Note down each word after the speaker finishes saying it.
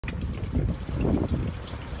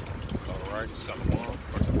right? Shalom.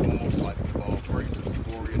 First and foremost, like to give all praises,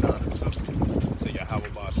 glory, and honor to Yahweh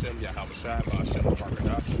Ba'Shem, Yahweh Shai, Ba'Shem,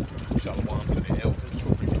 Barkadash. Shalom to the elders who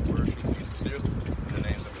bring the word truthfully and sincerely. In the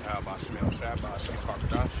names of Yahweh Ba'Shem, El Shai, Ba'Shem,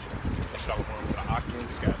 Barkadash. And shalom to the Akim,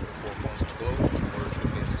 scattered in the four corners of the globe. The word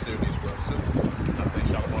truthfully and sincerely as well, too. I say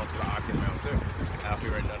shalom to the Akim out there. Out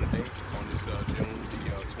here another day on this June the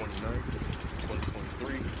 29th,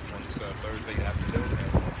 2023, on this Thursday afternoon at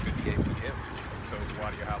 1:58 p.m. So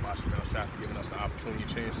Wadi Yahweh Ba'Shem El Shai for giving us the opportunity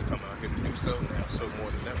and chance to come out here to do so. Now, so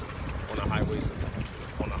more than ever, on the highways,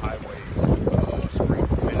 street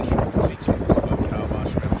ministry, teachings of Yahweh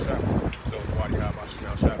Ba'Shem El Shai. So Wadi Yahweh Ba'Shem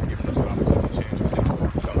El Shai for giving us the opportunity and chance to do so.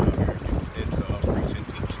 Come out here and to preach and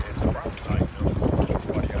teach and to prophesy.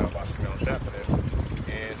 Wadi Yahweh Ba'Shem El Shai for that.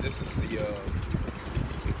 And this is the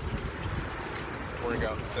bring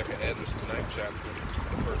out the second Ezra, the 9th chapter,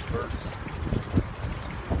 the first verse.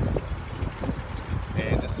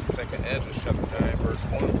 And this is second Ezra, chapter 9, verse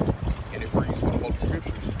 1. And it reads from the Holy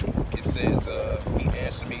Scriptures. It says, he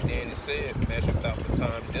answered me then and said, measure thou the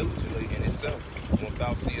time diligently in itself, when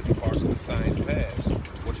thou seest the parts of the signs past,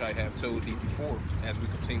 which I have told thee before, as we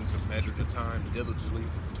continue to measure the time diligently,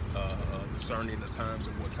 discerning the times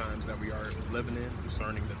and what times that we are living in,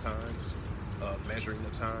 discerning the times, measuring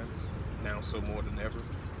the times, now so more than ever,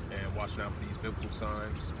 and watching out for these biblical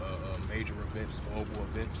signs, major events, global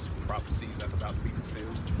events, prophecies that's about to be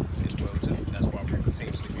fulfilled as well too. That's why we're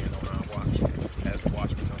continuously being on our watch as the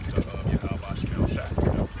watchmen unto Yahweh Ba'Shem El Shai.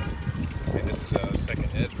 And this is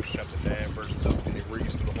second Ezra chapter 9 verse 2, and it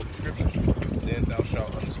reads through the Holy Scriptures. Then thou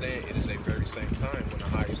shalt understand it is a very same time when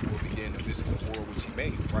the highest will begin to visit the world which he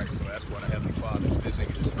made. Right, so that's why the Heavenly Father is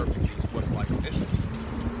visiting this earth in these weather-like conditions.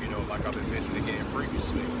 You know, like I've been mentioning again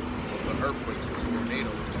previously, the earthquakes, the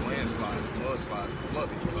tornadoes, the landslides, the mudslides, the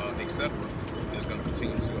flooding, etc. is going to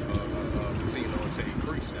continue on to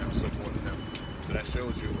increase now, so more than ever. So that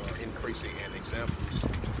shows you increasing in examples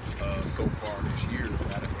so far this year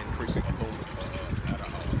at an increasing at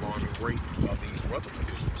an alarming rate of these weather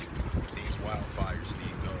conditions, these wildfires,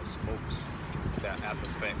 these smokes, the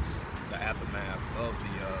aftermath of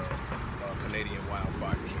the Canadian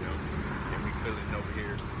wildfires, you know, and we feel it over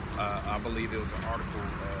here. I believe it was an article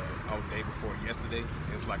day before yesterday.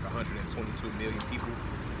 It was like 122 million people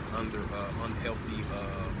under unhealthy,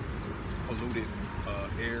 polluted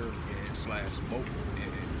air and smoke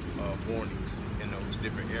and warnings in those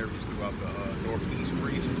different areas throughout the northeast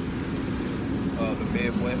region, the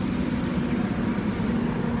Midwest.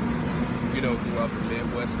 You know, throughout the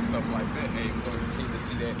Midwest and stuff like that. And we're going to continue to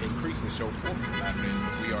see that increase and show forth out there.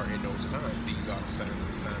 We are in those times. These are the signs of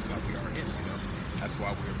the times that we are in, you know. That's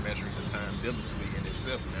why we're measuring the time diligently in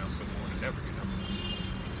itself now, so more than ever, you know.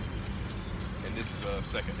 And this is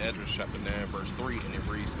second Ezra chapter 9 verse 3, and it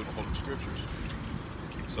reads through the Holy Scriptures.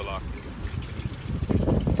 Salaki.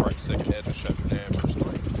 Right, second Ezra chapter 9 verse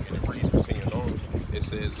 3, and it reads, continuing on. It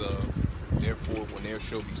says, therefore, when there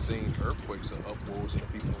shall be seen earthquakes and uproars in the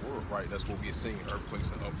people of the world, right? That's what we are seeing, earthquakes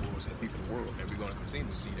and uproars in the people of the world, and we're going to continue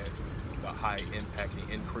to see that, the high impacting,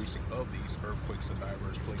 increasing of these earthquakes in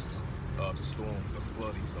diverse places. The storm, the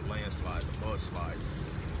floodings, the landslides, the mudslides,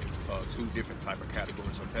 two different type of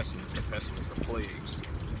categories of pestilence. The pestilence, the plagues,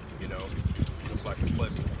 you know, just like the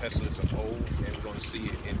pestilence of old, and we're going to see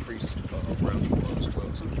it increase around the world as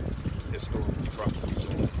well too. Historical tropical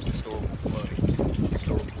storms, historical floodings,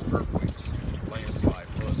 historical earthquakes, landslide,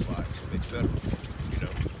 mudslides, etc. You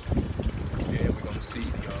know, and we're going to see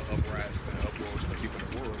the uprisings and uproars of the people in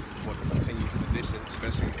the world, what the continued sedition,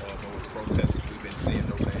 especially those protests we've been seeing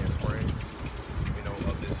over there in France, you know,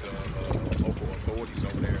 of this local authorities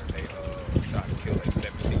over there. They shot and killed a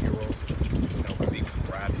 17-year-old, you know, because he was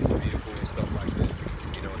driving his vehicle and stuff like that.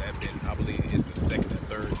 You know, that been, I believe, is the second or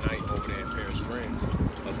third night over there in Paris, France,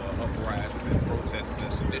 of uprisings and protests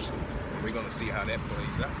and sedition. And we're going to see how that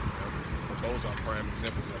plays out. You know? But those are prime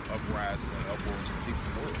examples of uprisings and uproars in the people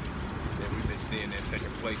of the world. And we've been seeing that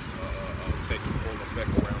taking place, taking full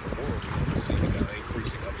effect around the world. We're going to see the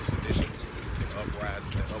increasing of the seditions and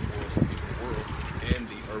uprisings and uproars in the people of the world, and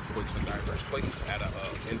the earthquakes in diverse places at an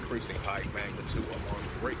increasing high magnitude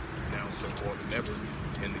alarming rate. Now, so more than ever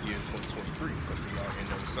in the year 2023, because we are in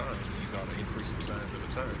those signs. These are the increasing signs of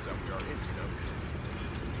the times that we are in, you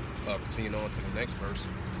know. Continuing on to the next verse.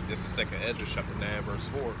 This is second Ezra chapter 9 verse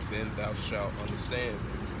 4. Then thou shalt understand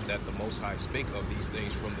that the Most High spake of these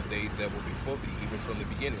things from the days that were before thee, even from the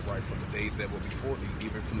beginning, right? From the days that were before thee,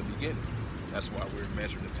 even from the beginning. That's why we're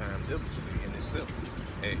measuring the time diligently in itself.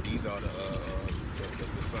 And these are the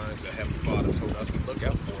signs that Heavenly Father told us to look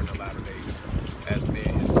out for in the latter days, as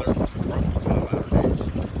being His servants, the prophets in the latter days.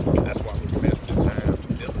 That's why we're measuring the time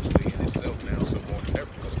diligently in itself now, so more than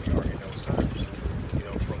ever, because we are in those times.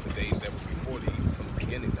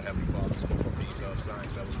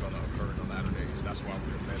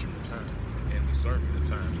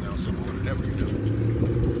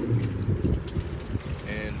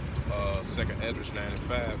 Esdras 9 and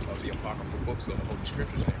 5 of the apocryphal books of the Holy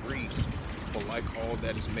Scriptures, and it reads, "For like all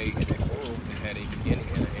that is made in a world, it had a beginning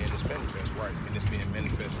and an end is manifest," right? And it's being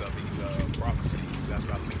manifest of these prophecies that's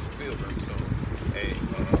about to be fulfilled very soon.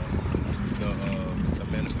 The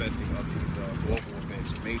manifesting of these global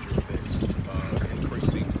events, major events,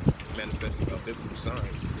 increasing, manifesting of biblical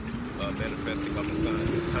signs, manifesting of the signs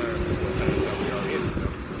of the times and what time that we are in.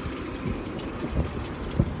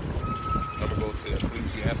 I'm going to go to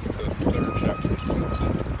Ecclesiastes, the 3rd chapter, 22.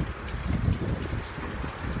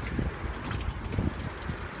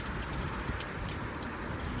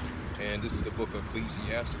 And this is the book of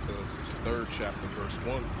Ecclesiastes, 3rd chapter, verse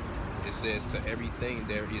 1. It says, "To everything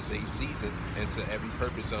there is a season, and to every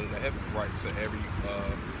purpose under the heaven." Right, to every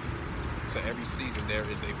season there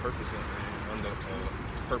is a purpose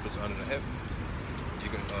under the heaven. You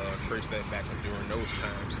can trace that back to during those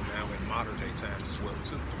times, and now in modern day times as well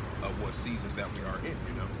too. What seasons that we are in,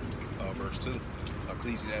 verse 2.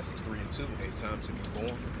 Ecclesiastes 3 and 2, a time to be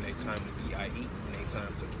born, and a time to be I-E, and a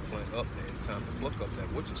time to plant up, and a time to pluck up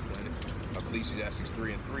that which is planted. Ecclesiastes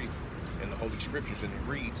 3 and 3, in the Holy Scriptures, and it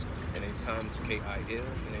reads, "And a time to KIL,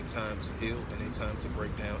 and a time to heal, and a time to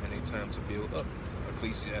break down, and a time to build up."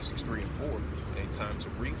 Ecclesiastes 3 and 4, "And a time to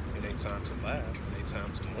reap, and a time to laugh, and a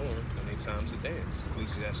time to mourn, and a time to dance."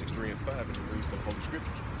 Ecclesiastes 3 and 5, and it reads the Holy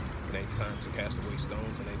Scriptures, "And a time to cast away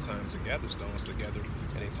stones, and a time to gather stones together,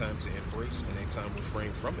 and a time to embrace, and a time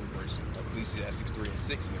refrain from embracing." Ecclesiastes 3 and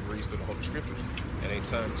 6, and it reads to the Holy Scriptures, "And a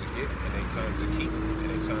time to get, and a time to keep,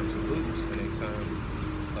 and a time to lose, and a time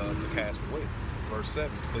to cast away." Verse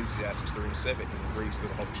 7, Ecclesiastes 3 and 7, and it reads to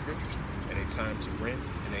the Holy Scriptures, "And a time to rent,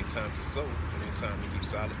 and a time to sow, and a time to keep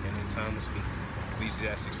silent, and a time to speak."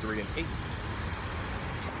 Ecclesiastes 3 and 8.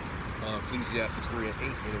 Ecclesiastes 3 and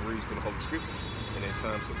 8, and it reads to the Holy Scriptures, "And a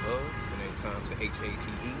time to love, and a time to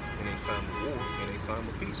HATE, and a time of war, and a time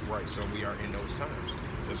of peace." Right, so we are in those times.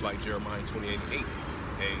 Just like Jeremiah 28 and 8,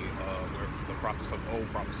 where the prophets of old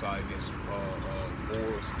prophesied against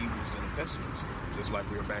wars, evils, and the pestilence. Just like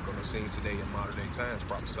we are back on the scene today in modern day times,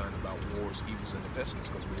 prophesying about wars, evils, and the pestilence,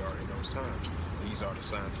 because we are in those times. These are the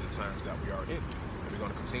signs of the times that we are in. And we're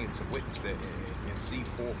going to continue to witness that and see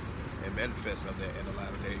forth and manifest of that in the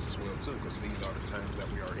latter days as well too, because these are the times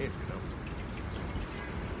that we are in,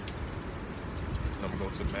 I'm going to go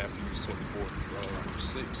to Matthew 24, verse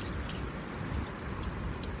 6.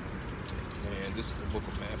 And this is the book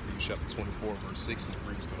of Matthew, chapter 24, verse 6, and it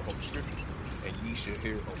reads to the Holy Scriptures. "And ye shall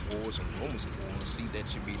hear of wars and rumors of wars. See that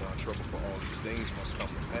ye be not troubled, for all these things must come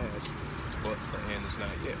to pass. But the end is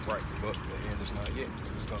not yet." Right, but the end is not yet.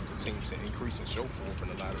 It's going to continue to increase and show forth in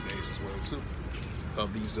the latter days as well too.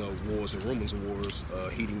 Of these wars and rumors of wars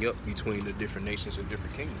heating up between the different nations and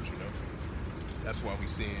different kingdoms, That's why we're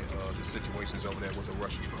seeing the situations over there with the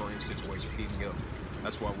Russia-Ukraine situation heating up.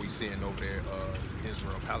 That's why we're seeing over there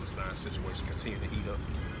Israel-Palestine situation continue to heat up.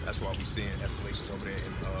 That's why we're seeing escalations over there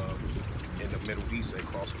in the Middle East, a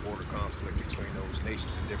cross-border conflict between those nations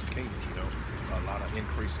and different kingdoms, A lot of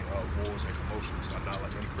increasing wars and commotions, a lot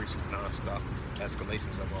of increasing non-stop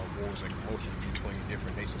escalations of wars and commotions between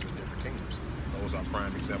different nations and different kingdoms. Those are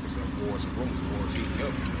prime examples of wars and rumors of wars heating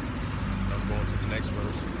up. I'm going to the next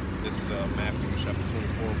verse. This is Matthew chapter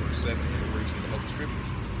 24, verse 7, and it reads to the Holy Scriptures.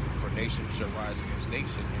 "For nation shall rise against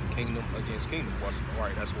nation, and kingdom against kingdom."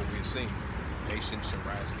 Right, that's what we're seeing. Nation shall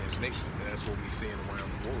rise against nation, and that's what we're seeing around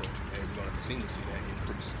the world. And we're going to continue to see that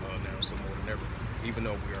increase now some more than ever. Even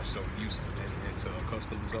though we are so used and to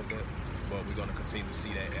accustomed of that, but we're going to continue to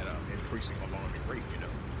see that at an increasing alarming rate,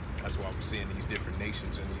 That's why we're seeing these different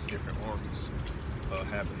nations and these different armies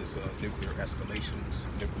having this nuclear escalations,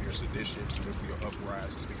 nuclear seditions, nuclear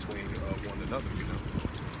uprisings between one another,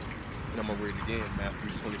 And I'm going to read it again, Matthew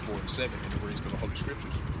 24 and 7, and it reads to the Holy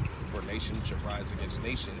Scriptures. "For nation shall rise against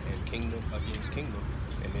nation, and kingdom against kingdom,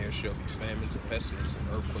 and there shall be famines and pestilence and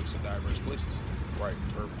earthquakes in diverse places." Right,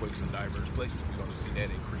 earthquakes in diverse places. We're going to see that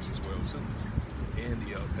increase as well too. And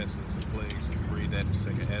the pestilence and plagues. And we read that in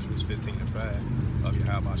 2 Esdras 15 and 5.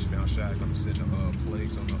 Yahweh Shai going to send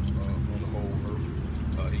plagues on the whole earth.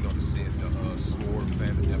 He's going to send sword,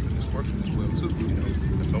 famine, death, and destruction as well too.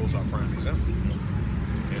 And those are prime examples.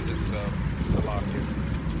 And this is a lot here.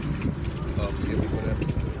 Forgive me for that.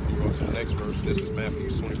 We go to the next verse. This is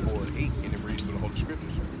Matthew 24 and 8, and it reads to the Holy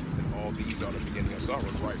Scriptures. "And all these are the beginning of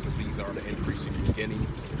sorrows," right? Because these are the increasing beginning.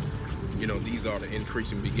 These are the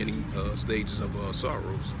increasing beginning stages of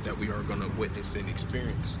sorrows that we are going to witness and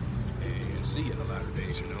experience and see in the latter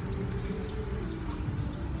days,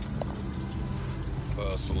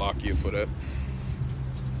 Salakia for that.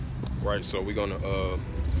 Right, so we're going to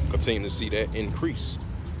continue to see that increase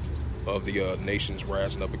of the nations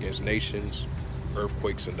rising up against nations,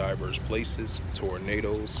 earthquakes in diverse places,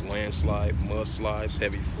 tornadoes, landslide, mudslides,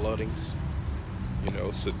 heavy floodings,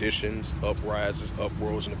 seditions, uprisings,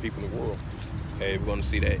 uproars in the people of the world. Hey, we're going to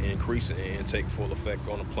see that increasing and take full effect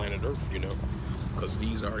on the planet Earth, because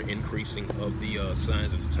these are increasing of the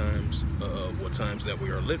signs of the times, what times that we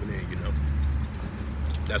are living in,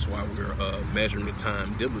 That's why we're measuring the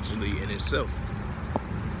time diligently in itself.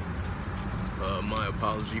 My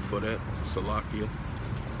apology for that, Salakia.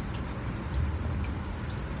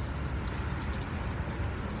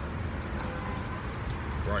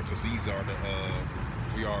 Right, because these are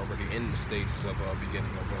we are already in the stages of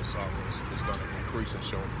beginning of those sorrows. It's going to increase and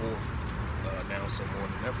show forth now some more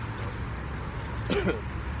than ever,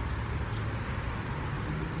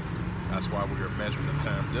 That's why we are measuring the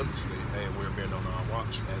time diligently. Hey, we're being on our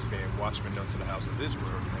watch as being watchmen unto the house of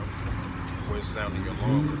Israel, We're sounding your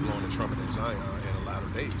alarm, we're blowing the trumpet in Zion in the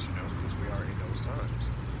latter days, because we are in those times.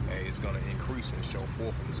 Hey, it's going to increase and show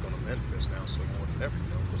forth, and it's going to manifest now some more than ever,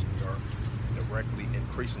 because we are directly,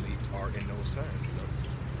 increasingly are in those times,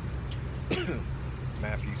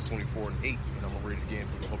 Matthew 24:8, and I'm going to read it again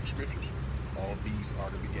through the Holy Scriptures. All these are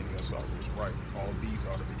the beginning of sorrows, right? All these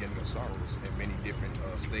are the beginning of sorrows in many different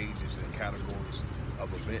stages and categories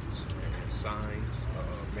of events and signs,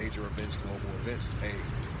 major events, global events. Hey,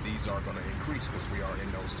 these are going to increase because we are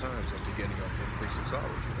in those times of beginning of increasing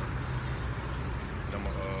sorrows, And I'm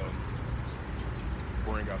going to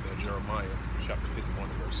bring out that Jeremiah chapter 51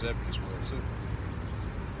 and verse 7 as well too,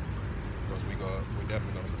 because we're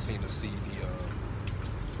definitely going to continue to see the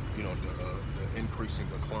increasing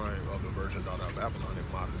decline of the Virgin Daughter of Babylon in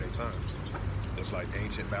modern day times. Just like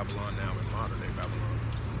ancient Babylon, now in modern day Babylon,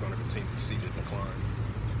 we're going to continue to see the decline.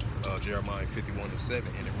 Jeremiah 51 and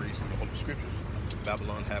 7, and it reads in the Holy Scriptures,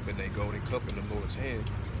 Babylon have been a golden cup in the Lord's hand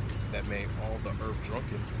that made all the earth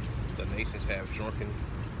drunken. The nations have drunken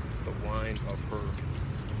the wine of her.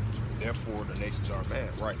 Therefore the nations are mad.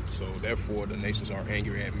 Right, so therefore the nations are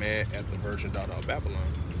angry and mad at the Virgin Daughter of Babylon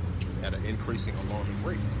at an increasing alarming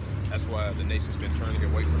rate. That's why the nation's been turning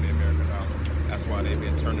away from the American dollar. That's why they've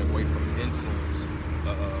been turning away from the influence,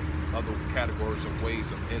 other categories of ways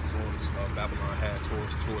of influence Babylon had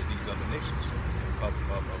towards these other nations, of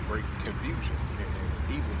great confusion and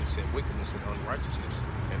evilness and wickedness and unrighteousness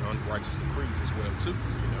and unrighteous decrees as well too.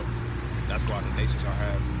 That's why the nations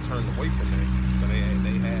have turned away from that. But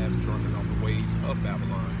they have drunken off the ways of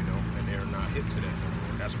Babylon, and they're not hip to that.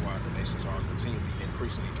 That's why the nations are continually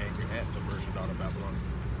increasingly angry at the Virgin Daughter of Babylon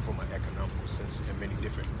from an economical sense and many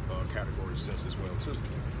different categories sense as well too.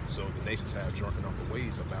 So the nations have drunken off the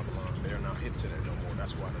ways of Babylon. They're not hip to that no more.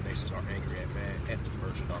 That's why the nations are angry and mad at the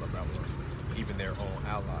Virgin Daughter of Babylon. Even their own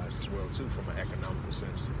allies as well too, from an economical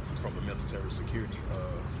sense, from a military security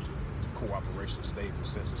cooperation stable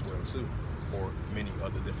sense as well too, or many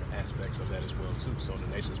other different aspects of that as well too. So the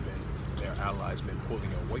nation's their allies been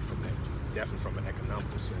pulling away from that, definitely from an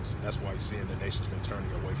economical sense. That's why you're seeing the nation's been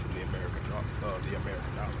turning away from the American dollar.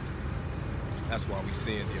 That's why we're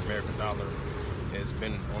seeing the American dollar has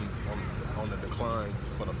been on the decline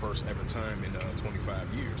for the first ever time in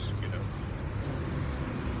 25 years,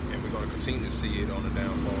 And we're going to continue to see it on the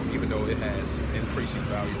downfall, even though it has increasing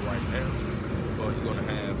value right now. But you're going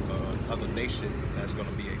to have another nation that's going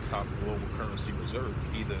to be a top global currency reserve.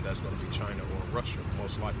 Either that's going to be China or Russia,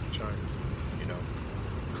 most likely China,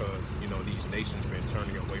 because, these nations been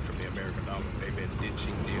turning away from the American dollar. They've been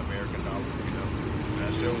ditching the American dollar, And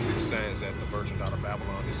that shows you signs that the Virgin Daughter of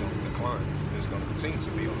Babylon is on the decline. It's going to continue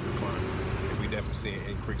to be on the decline. And we definitely see an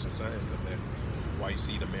increase in signs of that. Why you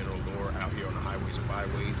see the mineral lore out here on the highways and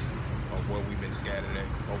byways, of where we've been scattered at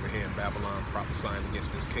over here in Babylon, prophesying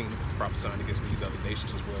against this kingdom, prophesying against these other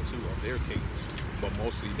nations as well too, of their kingdoms. But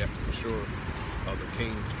mostly, definitely for sure, of the king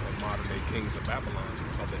of modern day kings of Babylon,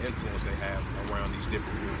 of the influence they have around these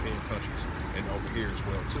different European countries and over here as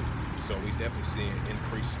well too. So we definitely seeing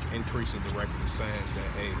increasing directly signs that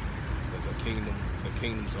that the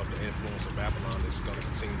kingdoms of the influence of Babylon is going to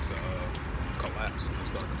continue to collapse. It's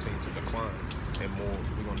going to continue to decline, and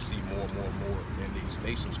we're going to see more and more in these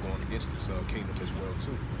nations going against this kingdom as well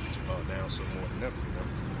too. Now, so more than ever,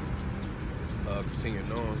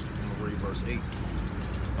 Continuing on, I'm gonna read verse 8.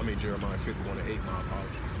 Jeremiah 51 and 8. My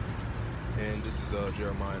apologies. And this is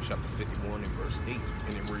Jeremiah chapter 51 and verse 8,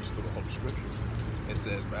 and it reads through the Holy Scripture. It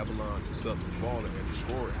says, Babylon is suddenly fallen and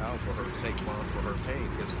destroyed. How for her take bond for her pain,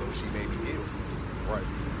 if so she may be healed. Right.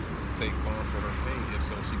 Take bond for her pain, if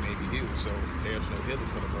so she may be healed. So there's no healing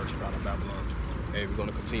for the Virgin Daughter of Babylon. And we're going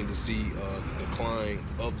to continue to see the decline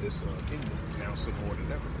of this kingdom now some more than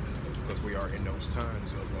ever. Because we are in those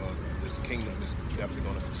times of this kingdom is definitely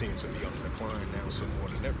going to continue to be on the decline now some more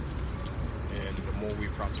than ever. And the more we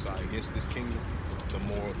prophesy against this kingdom, the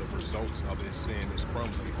more the results of its sin is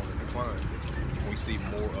crumbling on the decline. We see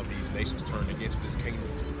more of these nations turn against this kingdom,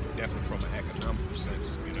 definitely from an economical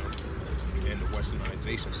sense, you know, and the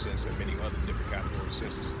westernization sense, and many other different category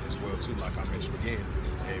senses as well too, like I mentioned again.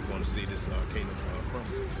 And we want to see this kingdom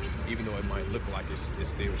crumble. Even though it might look like it's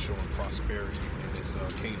still showing prosperity in this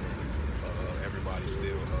kingdom, everybody's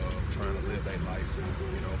still trying to live their life,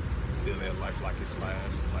 you know, live their life like it's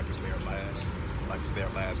last, like it's their last, like it's their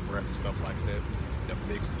last breath and stuff like that. The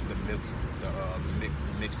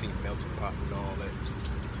mixing melting pot and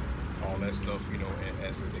all that stuff, you know,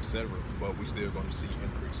 as etc. But we still going to see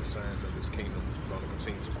increase of signs of this kingdom going to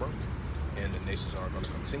continue to grow, and the nations are going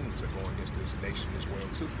to continue to go against this nation as well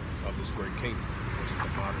too, of this great kingdom, which is the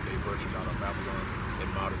modern day version out of Babylon and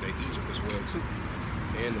modern day Egypt as well too.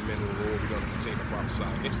 And the men of the Lord, we're going to continue to prophesy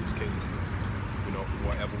against this kingdom, you know,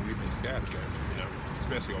 wherever we've been scattered at, you know,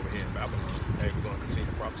 especially over here in Babylon. Hey, we're going to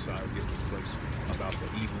continue to prophesy against this place about the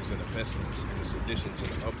evils and the pestilence and the seditions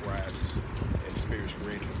and the uprisings and spirits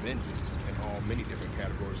created of vengeance and all many different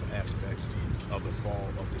categories and aspects of the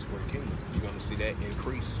fall of this great kingdom. You're going to see that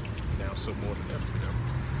increase now so more than ever, you know.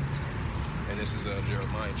 And this is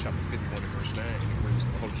Jeremiah chapter 51 and verse 9, and it brings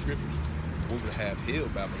the Holy Scriptures. We would have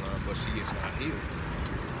healed Babylon, but she is not healed.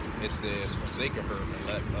 It says, forsaken her, and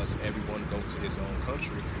let us everyone go to his own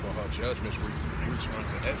country, for her judgments reach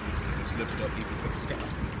unto heavens, and is lifted up even to the sky.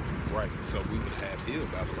 Right, so we would have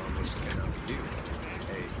healed Babylon, but she cannot be healed.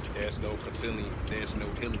 Hey, there's no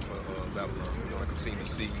healing for Babylon. We're going to continue to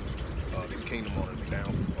see this kingdom on the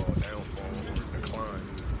downfall, or decline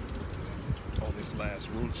on this last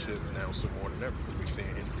rulership now some more than ever, because we're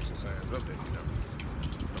seeing increasing signs of that, you know.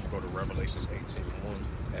 I'm going to go to Revelations 18:1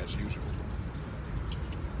 as usual.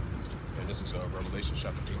 And this is Revelation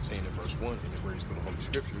chapter 18 and verse 1, and it reads through the Holy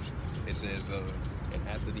Scriptures. It says, and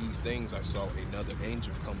after these things I saw another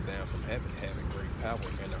angel come down from heaven, having great power,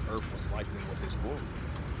 and the earth was lightening with his glory.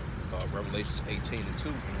 Revelations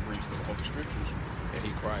 18:2, and it reads through the Holy Scriptures. And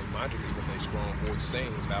he cried mightily with a strong voice,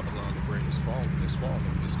 saying, Babylon the great is fallen, is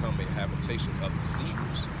come a habitation of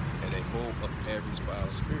deceivers, and a hole of every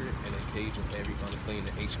vile spirit, and a cage of every unclean,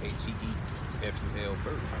 the H-A-T-E-F-U-L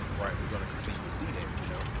bird. Right, we're going to continue to see that, you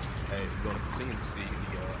know. And we're going to continue to see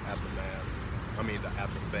the the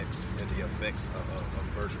after effects and the effects of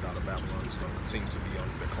version out of Babylon is going to continue to be on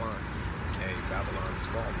the decline. Hey, Babylon is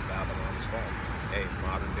falling, Babylon is falling. Hey,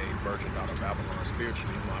 modern day version out of Babylon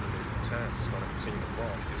spiritually, modern day times, is going to continue to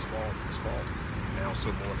fall. It's falling. Now so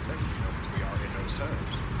more than ever, you know, because we are in those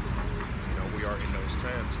times. You know, we are in those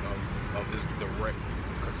times of this direct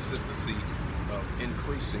consistency of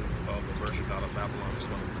increasing of the version out of Babylon is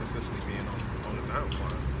going to be consistently being on the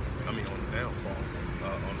downfall. On the downfall,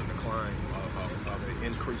 on the decline of an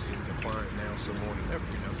increasing decline now so more than ever,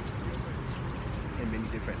 you know. In many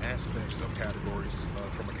different aspects of categories,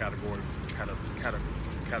 from a category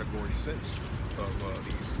sense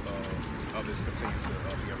of this continue to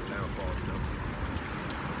be on the downfall, you know.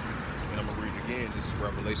 And I'm going to read again. This is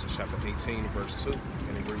Revelation chapter 18, verse 2,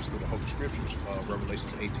 and it reads through the Holy Scriptures, Revelation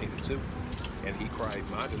 18:2. And he cried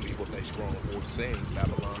mightily with a strong voice, saying,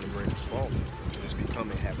 Babylon the great is fallen, and is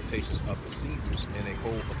becoming habitations of deceivers, and a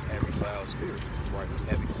hole of every vile spirit. Right,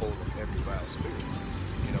 every hole of every vile spirit.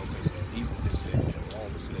 You know, because evilness and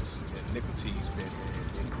lawlessness and iniquity has been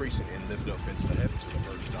increasing and lifted up into the heavens of the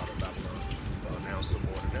version out of Babylon. Now some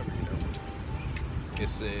more than ever, you know. It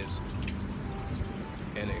says,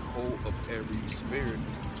 and a hole of every spirit,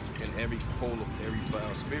 and every hole of every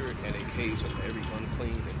vile spirit, and a cage of every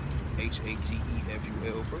unclean and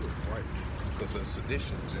H-A-T-E-F-U-L bird, right? Because the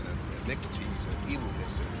seditions and iniquities and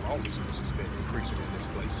evilness and lawlessness has been increasing in this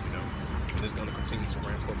place, you know. And it's going to continue to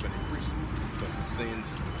ramp up and increase because the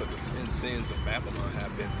sins of Babylon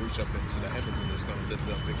have been reached up into the heavens, and it's going to lift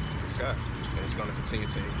up into the sky, and it's going to continue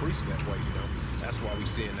to increase that way, you know. That's why we're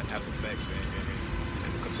seeing the after effects and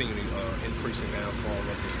continuing increasing downfall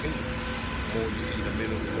of this kingdom. The more you see the men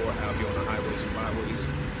of the Lord out here on the highways and byways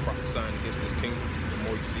prophesying against this kingdom, the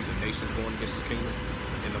more you see the nations going against the kingdom,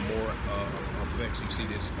 and the more effects you see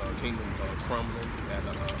this kingdom crumbling at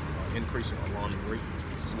an increasing alarming rate,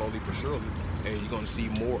 slowly but surely, and you're going to see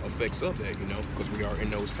more effects of that, you know, because we are in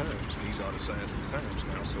those times. These are the signs of the times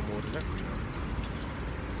now, so more than ever, you know.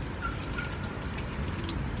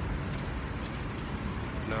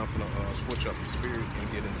 Now I'm going to switch up the spirit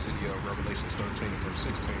and get into the Revelations 13 and verse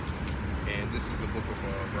 16. And this is the book of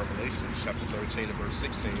Revelation, chapter 13 and verse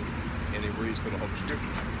 16. And it reads through the Holy Scriptures.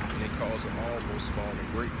 And it calls them all, both small and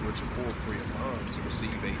great, rich and poor, free and bond, to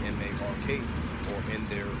receive a M-A-R-K, or in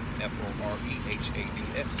their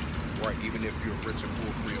F-O-R-E-H-A-D-S, right? Even if you're rich and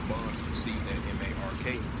poor, free of bonds, receive that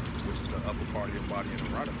M-A-R-K, which is the upper part of your body and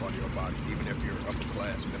the right part of your body. Even if you're upper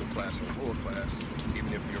class, middle class, or lower class, even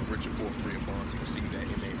if you're rich and poor, free of bonds, receive that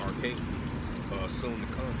M-A-R-K. Soon to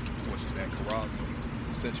come, which is that Caragua,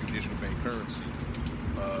 central digital bank currency,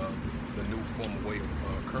 the new form of way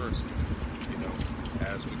of currency. You know,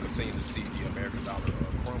 as we continue to see the American dollar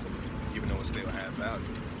crumble, even though it still has value.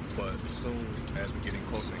 But soon, as we're getting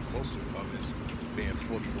closer and closer of this being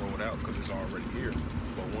fully rolled out, because it's already here.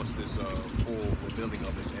 But once this full rebuilding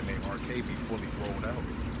of this M-A-R-K be fully rolled out,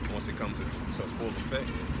 once it comes to full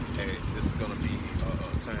effect, hey, this is going to be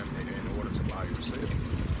a time in order to buy or sell.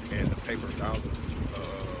 And the paper dollar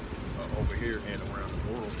over here and around the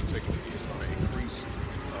world, particularly, is going to increase.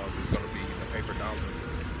 It's going to be the paper dollar.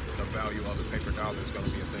 The value of the paper dollar is going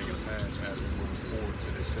to be a thing of the past as we move forward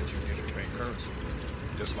to this central digital bank currency.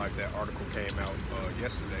 Just like that article came out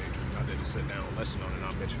yesterday, I did a sit-down lesson on it, and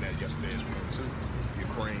I mentioned that yesterday as well too.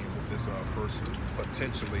 Ukraine with this first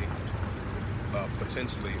potentially of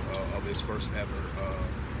its first ever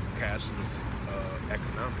cashless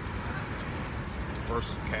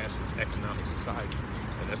economic society,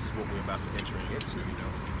 and this is what we're about to enter into. You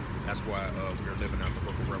know, that's why we're living out the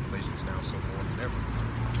Book of Revelations now so more than ever.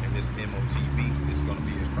 And this MOTB is going to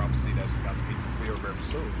be a prophecy that's about to be fulfilled very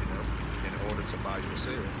soon. You know, in order to buy or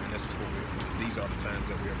sell, and this is what these are the times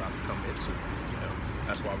that we're about to come into. You know,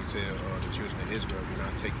 that's why we tell the children of Israel, do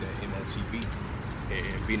not take that MOTB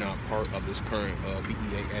and be not part of this current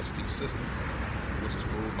BEAST system, which is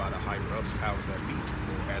ruled by the higher ups, powers that be.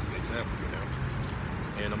 As an example, you know.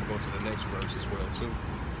 And I'm going to go to the next verse as well too.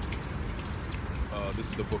 This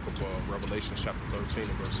is the book of Revelation, chapter 13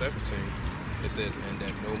 and verse 17. It says, and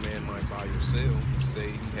that no man might buy or sell,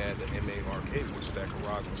 say he had the M-A-R-K, which is that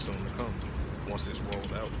Caragua soon to come. Once it's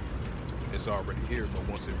rolled out, it's already here, but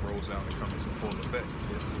once it rolls out and comes into full effect,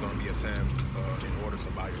 this is going to be a time in order to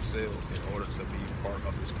buy or sell, in order to be part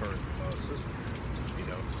of this current system, you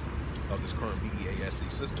know, of this current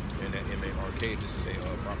BEAST system. And that M-A-R-K, this is a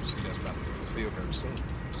prophecy that's about to be fulfilled very soon,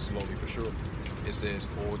 slowly for sure. It says,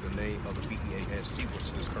 or the name of the BEAST, which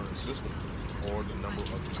is this current system, or the number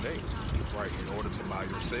of his name, right? In order to buy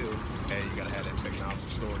or sell, and you gotta have that technology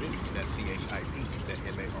stored in you, that CHIP, that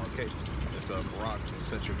M-A-R-K. It's a Caragua,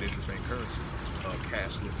 central digital bank currency,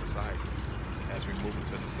 cashless society. As we move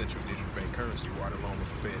into the central digital bank currency, right along with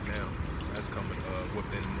the Fed now, that's coming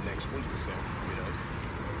within the next week or so, you know,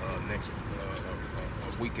 next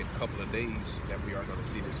a week and couple of days that we are gonna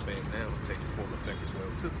see this Fed now take full effect as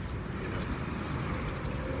well too, you know.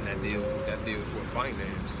 And that deals with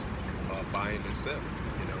finance. Buying and selling,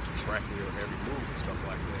 you know, tracking your every move and stuff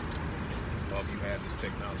like that. You have this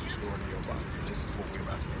technology stored in your body. And this is what we're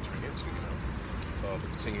about to enter into, you know.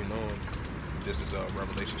 Continuing on, this is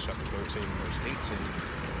Revelation chapter 13, verse 18.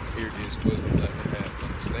 Here is wisdom, let them have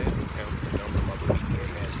understanding, count the number of the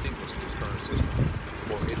BEAST, which is this current system.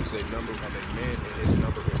 For it is a number of a man, and his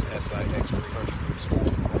number is SIX 300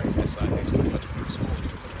 score, right? SIX 300 score.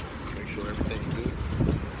 Make sure everything's good.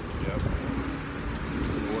 Yep.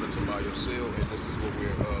 To buy or sell, and this is what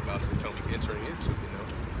we're about to come entering into, you know,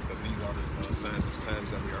 because these are the signs of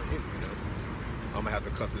times that we are in, you know. I'm gonna have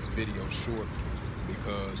to cut this video short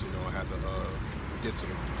because, you know, I have to get to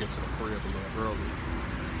the crib a little early.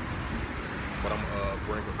 But I'm gonna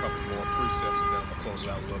bring a couple more precepts and then I'm gonna close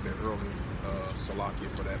it out a little bit early.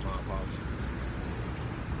 Salakia for that, my apologies.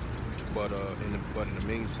 But in the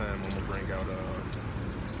meantime, I'm gonna bring out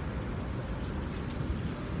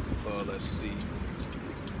let's see.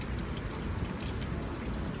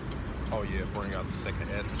 Oh yeah, bring out the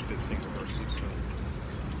second Esdras 15 verse 16.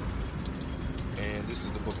 And this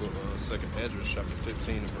is the book of second Esdras chapter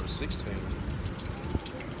 15 and verse 16.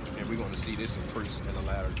 And we're going to see this increase in the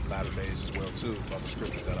latter days as well too, by the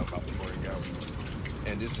scriptures that I'm about to bring out.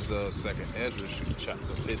 And this is second Esdras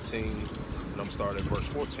chapter 15, and I'm starting at verse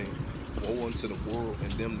 14. Woe unto the world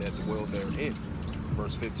and them that dwell therein.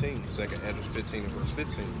 Verse 15, second Esdras 15 and verse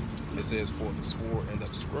 15. It says, for the sword and the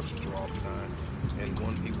destruction draw nigh, and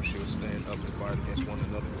one people shall stand up and fight against one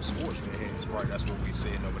another with swords in their hands. Right, that's what we're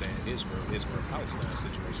seeing over there in Israel-Palestine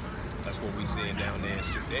situation. That's what we're seeing down there in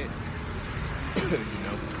Sudan. You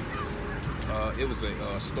know, it was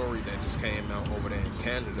a story that just came out over there in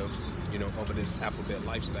Canada, you know, over this alphabet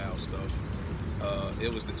lifestyle stuff.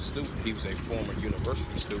 It was this student, he was a former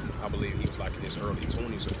university student. I believe he was like in his early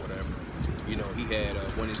 20s or whatever. You know, he had,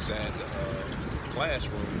 when he sat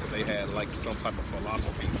classroom, they had like some type of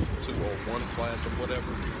philosophy 201 class or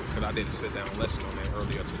whatever, because I did a sit-down lesson on that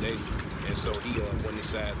earlier today. And so he went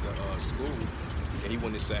inside the school, and he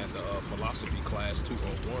went inside the philosophy class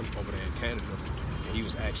 201 over there in Canada, and he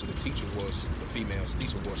was actually the teacher was, the female's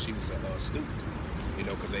teacher was, she was a student, you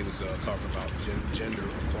know, because they was talking about gender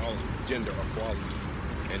equality,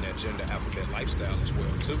 and that gender alphabet lifestyle as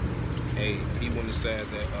well too. Hey, he wouldn't have said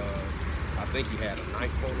that, I think he had a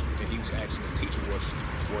knife on him, and he was actually the teacher, was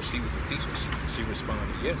she was the teacher, she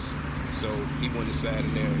responded yes. So he wouldn't have sat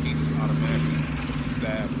in there, and he just automatically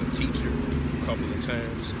stabbed the teacher a couple of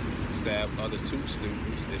times, stabbed other two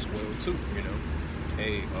students as well too, you know.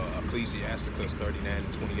 Hey, Ecclesiasticus 39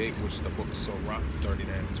 and 28, which is the book of Sirach 39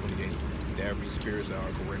 and 28, there be spirits that are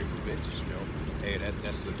created for vengeance, you know. Hey,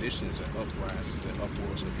 that's seditions and uprises and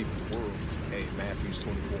uproars of the people of the world. Hey, Matthew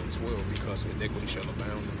 24 and 12, because iniquity shall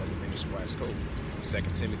abound in other things Christ code. 2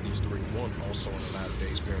 Timothy 3:1, also in the latter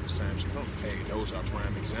days, perilous times to come. Hey, those are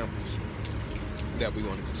prime examples that we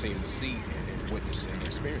want to continue to see and witness and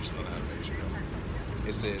experience in the latter days, you know.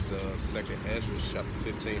 It says, 2 Ezra chapter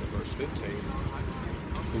 15 verse 15,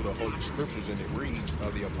 through the Holy Scriptures, and it reads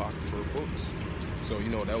of the Apocryphal books. So, you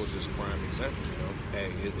know, that was just prime examples, you know. Hey,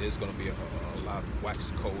 it's going to be a lot of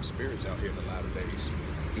waxy cold spirits out here in the latter days,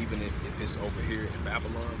 even if it's over here in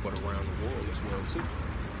Babylon, but around the world as well, too.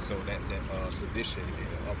 So that sedition and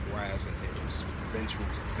uprising and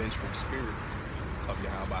vengeful spirit of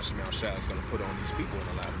Yahweh Shemel Shah is going to put on these people in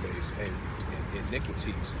the latter days. Hey,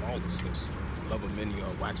 iniquities, lawlessness, love of many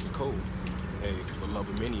are waxy cold. Hey, the love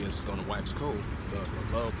of many is going to wax cold. The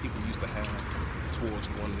love people used to have towards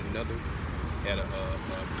one another at a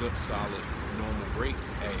good, solid, normal rate,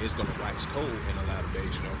 hey, it's going to wax cold in the latter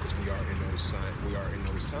days, you know, because we are in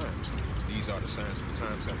those times. These are the signs of the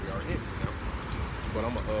times that we are in, you know. But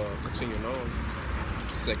I'm going to continue on.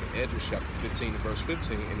 2 Ezra chapter 15 verse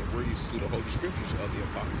 15, and it reads through the Holy Scriptures of the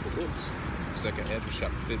Apocryphal books. 2 Ezra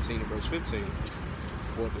chapter 15 verse 15.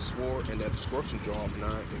 For the sword and that destruction draweth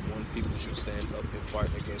nigh, and one people should stand up and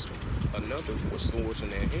fight against another with swords in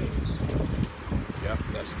their hands. Yep,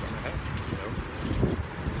 that's going to happen, you know.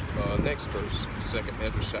 Next verse, 2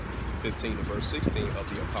 Ezra chapter 15 verse 16 of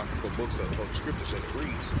the Apocryphal books of the Holy Scriptures, and it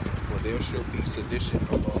reads, for there shall be sedition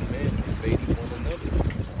among men invading one another.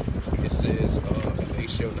 It says, and they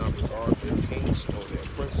shall not regard their kings or their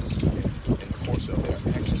princes, and the course of their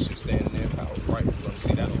actions shall stand in their power. Right, we're going to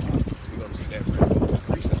see that a lot. We're going to see that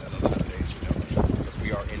increasing in a lot of days, you know, because we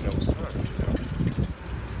are in those times, you know.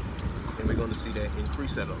 And we're going to see that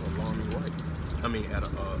increase at an alarming rate. At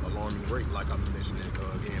an alarming rate, like I mentioned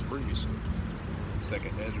again previously. 2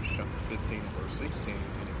 Ezra chapter 15 verse 16,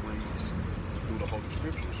 and it reads through the Holy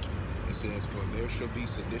Scriptures. It says, for there shall be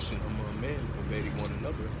sedition among men invading one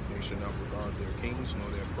another. They shall not regard their kings nor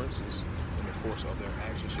their princes, and the course of their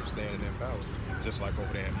actions shall stand in their power. Just like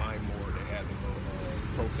over there in Myanmar, they had the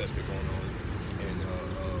protest going on in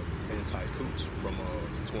anti-coups from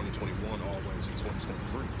 2021 all the way to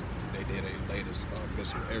 2023. They did a latest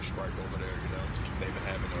missile airstrike over there, you know. They've been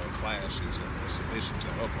having clashes and seditions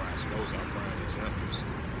and uprisings. Those are prime examples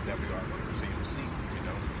that we are going to continue to see, you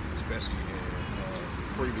know, especially in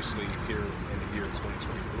previously here in the year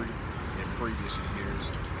 2023, in previous years,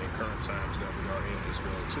 in current times that we are in as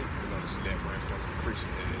well too. We're going to see that rank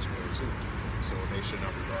increasing as well too. So they should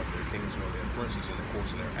not regard their kings or their princes, and of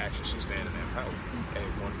course in their actions should stand in their power. And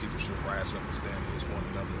one people should rise up and stand against one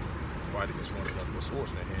another, fight against one another with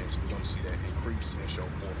swords in their hands. We're going to see that increase and show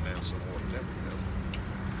forth now some more than ever, you know.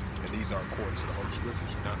 And these are according to the Holy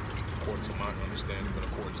Scriptures, not according to my understanding, but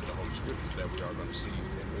according to the Holy Scriptures that we are going to see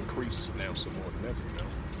increase now some more than ever, you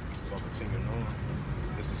know. So continuing on,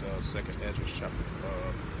 this is 2 Ezra chapter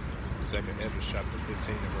 15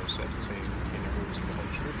 and verse 17, in the rules from the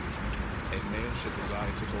Holy Scriptures. A man should desire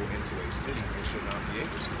to go into a city and should not be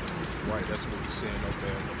able to. Right, that's what we're seeing over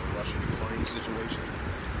there with the Russian-Ukraine situation.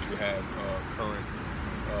 You have current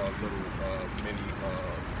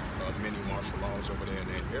many martial laws over there in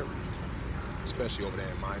that area, especially over there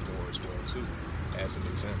in Myanmar as well too, as an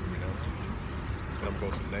example, you know. And I'm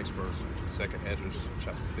going to go to the next verse, 2 Ezra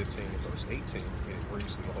chapter 15 and verse 18, and it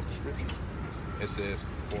reads through the Holy Scriptures. It says,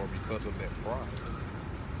 for because of that pride,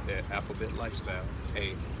 that alphabet lifestyle,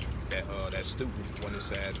 that student, when it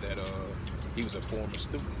said that he was a former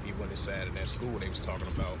student, he went inside in that school, they was talking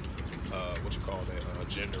about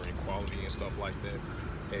gender equality and stuff like that.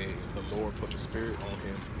 Hey, the Lord put the spirit on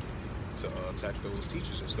him to attack those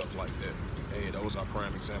teachers and stuff like that. Hey, those are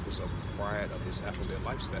prime examples of pride of this alphabet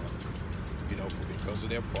lifestyle. You know, because of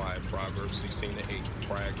their pride, Proverbs 16 and 8,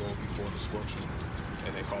 pride go before destruction,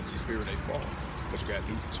 and they cause the spirit they fall. But you got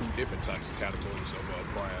two different types of categories of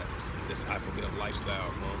pride. This alphabet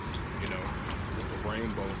lifestyle month, you know, with the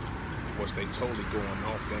rainbow, which they totally going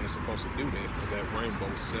off. They ain't supposed to do that, because that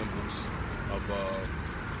rainbow symbols of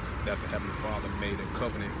that the Heavenly Father made a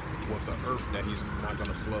covenant with the earth that he's not going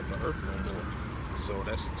to flood the earth no more. So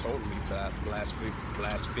that's totally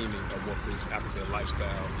blaspheming of what this African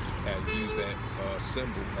lifestyle has used that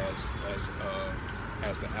symbol as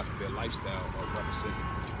the African lifestyle of representing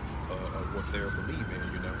of what they're believing,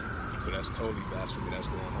 you know. So that's totally blasphemy that's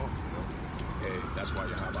going on, you know. Hey, that's why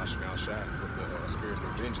Yahweh Shemel Shai with the spirit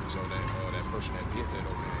of vengeance on that person that did that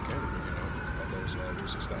over there in Canada, you know, of those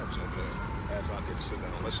recent stabs over there. As I get to sit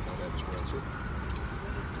down and let you know that as well too.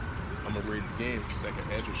 I'm going to read it again, 2nd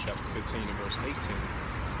Ezra chapter 15 and verse 18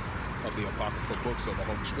 of the apocryphal books of the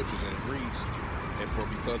Holy Scriptures, and it reads, "And for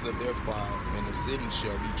because of their pride, and the city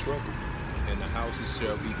shall be troubled, and the houses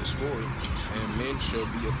shall be destroyed, and men shall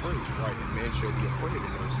be afraid." Right, and men shall be afraid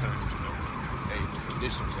in those times, you know. Hey, the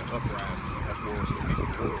seditions and uprisings and uproars of the people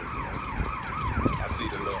of the world, you know. I see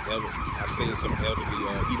I seen some elderly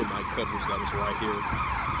Edomite couples that was right here.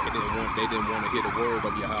 They didn't want to hear the word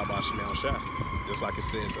of Yahweh Shemel Shai. Just like it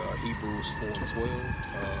says Hebrews 4 and 12,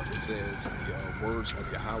 it says the words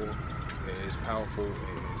of Yahweh is powerful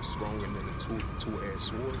and stronger than a two-edged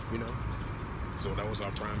sword, you know. So that was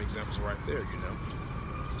our prime examples right there, you know.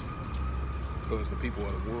 Because the people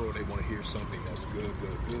of the world, they want to hear something that's good,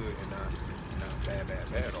 and not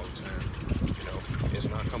bad all the time. You know, it's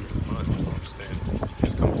not coming from my understanding.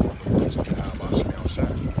 It's coming from the words of Yahweh Shemel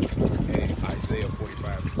Shai. And Isaiah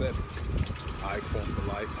 45:7. "I form the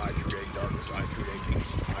light, I create darkness, I create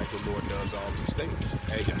peace. I, the Lord, does all these things."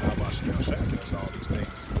 Hey, Yahweh Shemel Shai does all these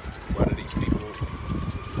things. Whether these people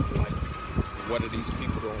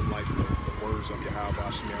don't like the words of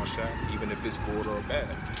Yahweh Shemel Shai, even if it's good or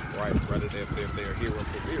bad, right? Whether if they're here or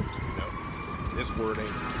for here, you know. The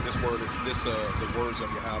words of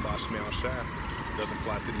Yahweh Shemel Shai doesn't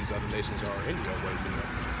apply to these other nations or any other way, you know.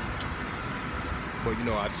 But you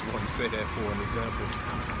know, I just wanted to say that for an example.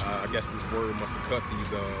 I guess this word must have cut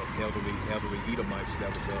these elderly Edomites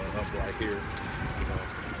that was up right here, you know,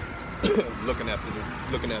 looking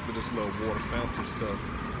after this little water fountain stuff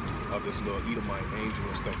of this little Edomite angel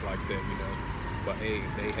and stuff like that, you know. But hey,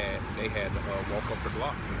 they had to walk up the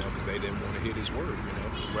block, you know, because they didn't want to hear this word, you know,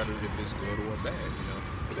 whether if it's good or bad, you know.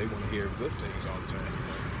 But they want to hear good things all the time, you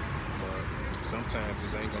know. But sometimes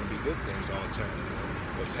this ain't gonna be good things all the time, you know.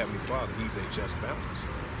 Because Heavenly Father, He's a just balance.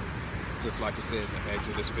 Just like it says in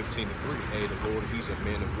Exodus 15:3, hey, the Lord, He's a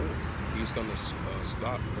man of war. He's gonna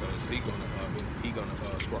stop because He's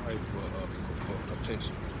gonna strive for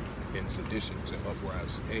attention and seditions and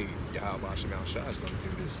uprisings. Hey, Yahweh Shemel Shai is gonna do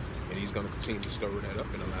this, and He's gonna continue to stir that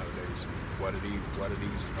up in a lot of days. Whether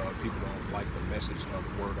these people don't like the message of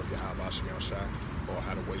the word of Yahweh Shemel Shai, or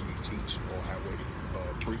how the way you teach, or how the way you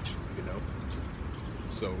preach, you know.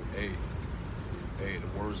 So hey,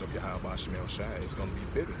 the words of Yahweh Shemel Shai is going to be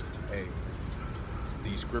bitter. Hey,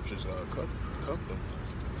 these scriptures cut them.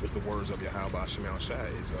 Because the words of Yahweh Shemel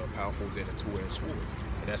Shai is powerful than a two-edged sword.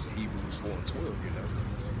 And that's in Hebrews 4 and 12, you know.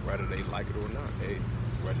 Whether they like it or not, hey,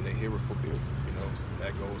 whether they hear it for good, you know.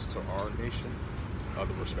 That goes to our nation,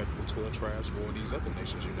 other respectable 12 tribes, or these other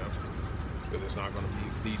nations, you know. Because it's not going to be,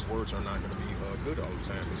 these words are not going to be good all the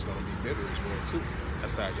time. It's going to be bitter as well, too.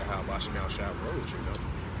 That's how Yahweh Shemel Shai rolls, you know.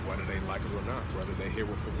 Whether they like it or not, whether they hear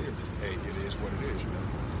it for real. Hey, it is what it is, you know.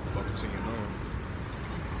 But continuing on.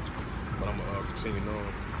 But I'm going to continue on.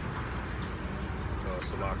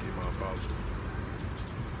 Salaki, my apologies.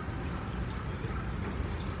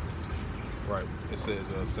 Right. It says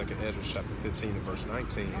 2nd Ezra chapter 15 and verse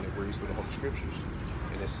 19, and it reads through the Holy Scriptures.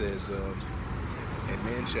 And it says, "And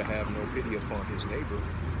man shall have no pity upon his neighbor,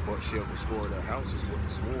 but shall destroy their houses with the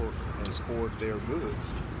sword and scour their goods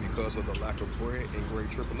because of the lack of bread and great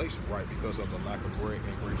tribulation." Right, because of the lack of bread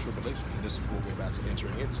and great tribulation. And this is what we're about to enter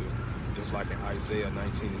into. Just like in Isaiah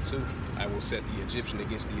 19:2, "I will set the Egyptian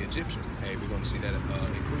against the Egyptian." Hey, we're going to see that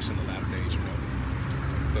increase in the latter days, you know.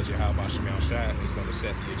 Because Yahweh Shemel Shai is going to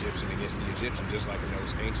set the Egyptian against the Egyptian, just like in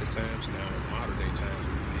those ancient times. Now in modern day times,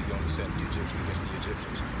 He's going to set the Egyptian against the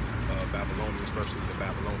Egyptians. Babylonians versus the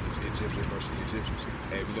Babylonians, Egyptians versus the Egyptians.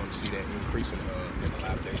 Hey, we're going to see that increase in the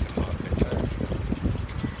latter days and modern day times.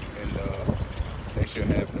 And they shall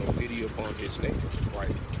have no pity upon his neighbor,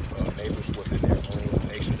 right? Neighbors within their own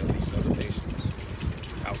nation of these other nations,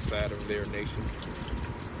 outside of their nation,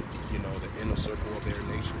 you know, the inner circle of their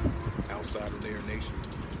nation, outside of their nation.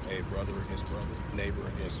 Hey, brother against brother, neighbor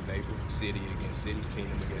against neighbor, city against city,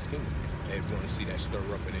 kingdom against kingdom. Hey, we're going to see that stir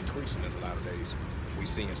up and increase in a lot of days. We're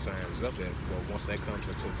seeing signs of that, but once that comes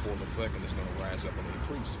into full effect, and it's going to rise up and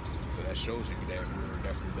increase. So that shows you that we're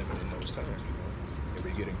definitely living in those times, you know. And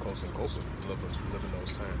we're getting closer and closer to living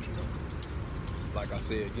those times, you know. Like I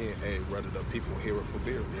said again, hey, whether the people hear it for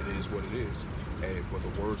beer, it is what it is. Hey, but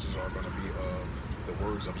the words are going to be the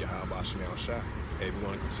words of Yahweh Shemel Shai. Hey, we're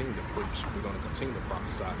going to continue to preach. We're going to continue to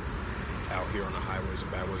prophesy. out here on the highways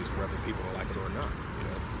and byways, whether people like it or not, you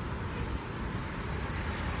know.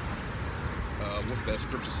 What's that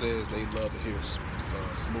scripture says? They love to hear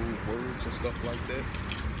smooth words and stuff like that.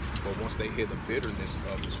 But once they hear the bitterness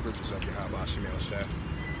of the scriptures of Yahweh Shemel Shah,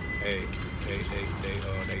 hey, they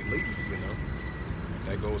leave, you know.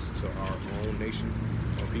 That goes to our own nation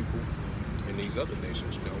of people and these other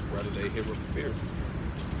nations, you know, whether they hear it with fear,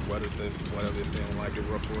 whether they don't like it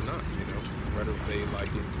rough or not, you know, whether they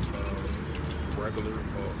like it regular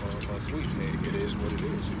or sweet. Hey, it is what it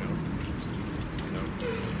is, you know. You know.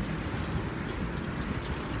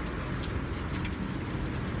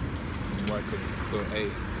 Right, because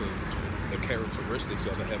the characteristics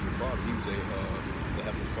of the Heavenly Father, he was the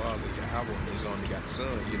Heavenly Father, Yahweh, his only got son,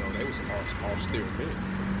 you know, they was austere men.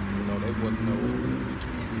 You know, they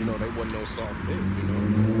wasn't no soft men, you know.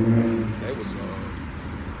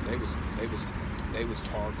 They was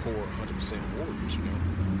hardcore 100% warriors, you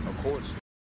know. Of course,